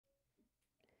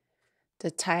The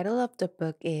title of the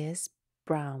book is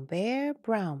Brown Bear,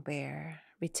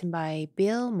 written by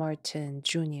Bill Morton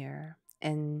Jr.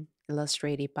 and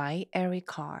illustrated by Eric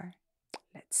Carr.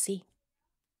 Let's see.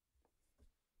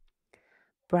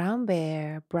 Brown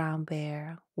bear,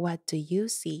 what do you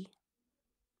see?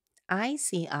 I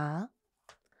see a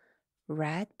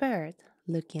red bird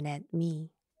looking at me.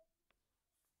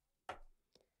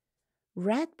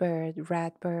 Red bird,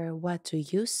 what do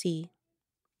you see?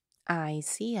 I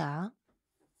see a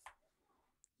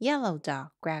yellow dog,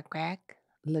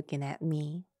 looking at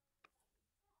me.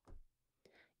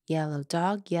 Yellow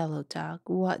dog,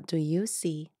 what do you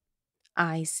see?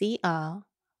 I see a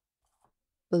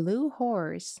blue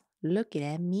horse looking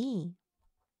at me.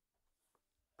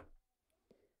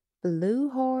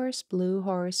 Blue horse,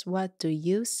 what do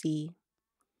you see?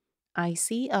 I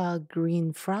see a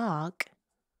green frog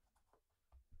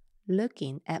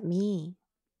looking at me.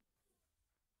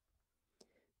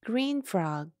 Green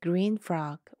frog,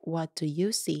 what do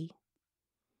you see?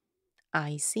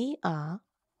 I see a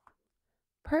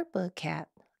purple cat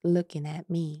looking at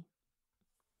me.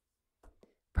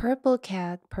 Purple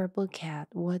cat,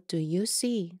 what do you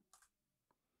see?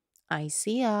 I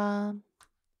see a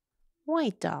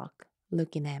white dog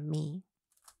looking at me.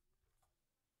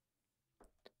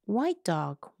 White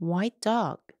dog,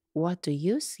 what do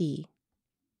you see?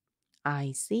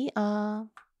 I see a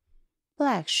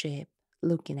black sheep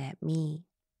looking at me.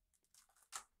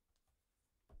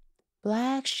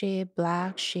 Black sheep,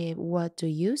 what do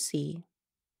you see?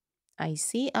 I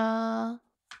see a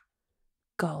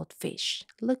goldfish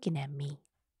looking at me.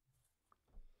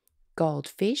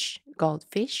 Goldfish,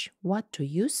 what do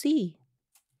you see?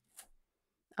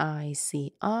 I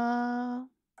see a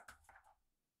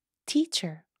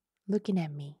teacher looking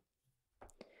at me.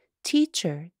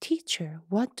 Teacher,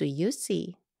 what do you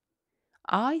see?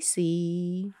 I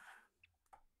see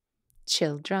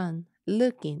children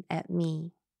looking at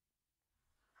me.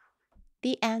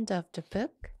 The end of the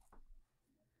book.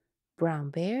 Brown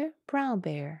Bear,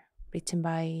 written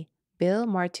by Bill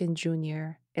Martin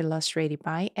Jr., illustrated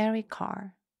by Eric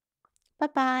Carr. Bye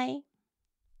bye.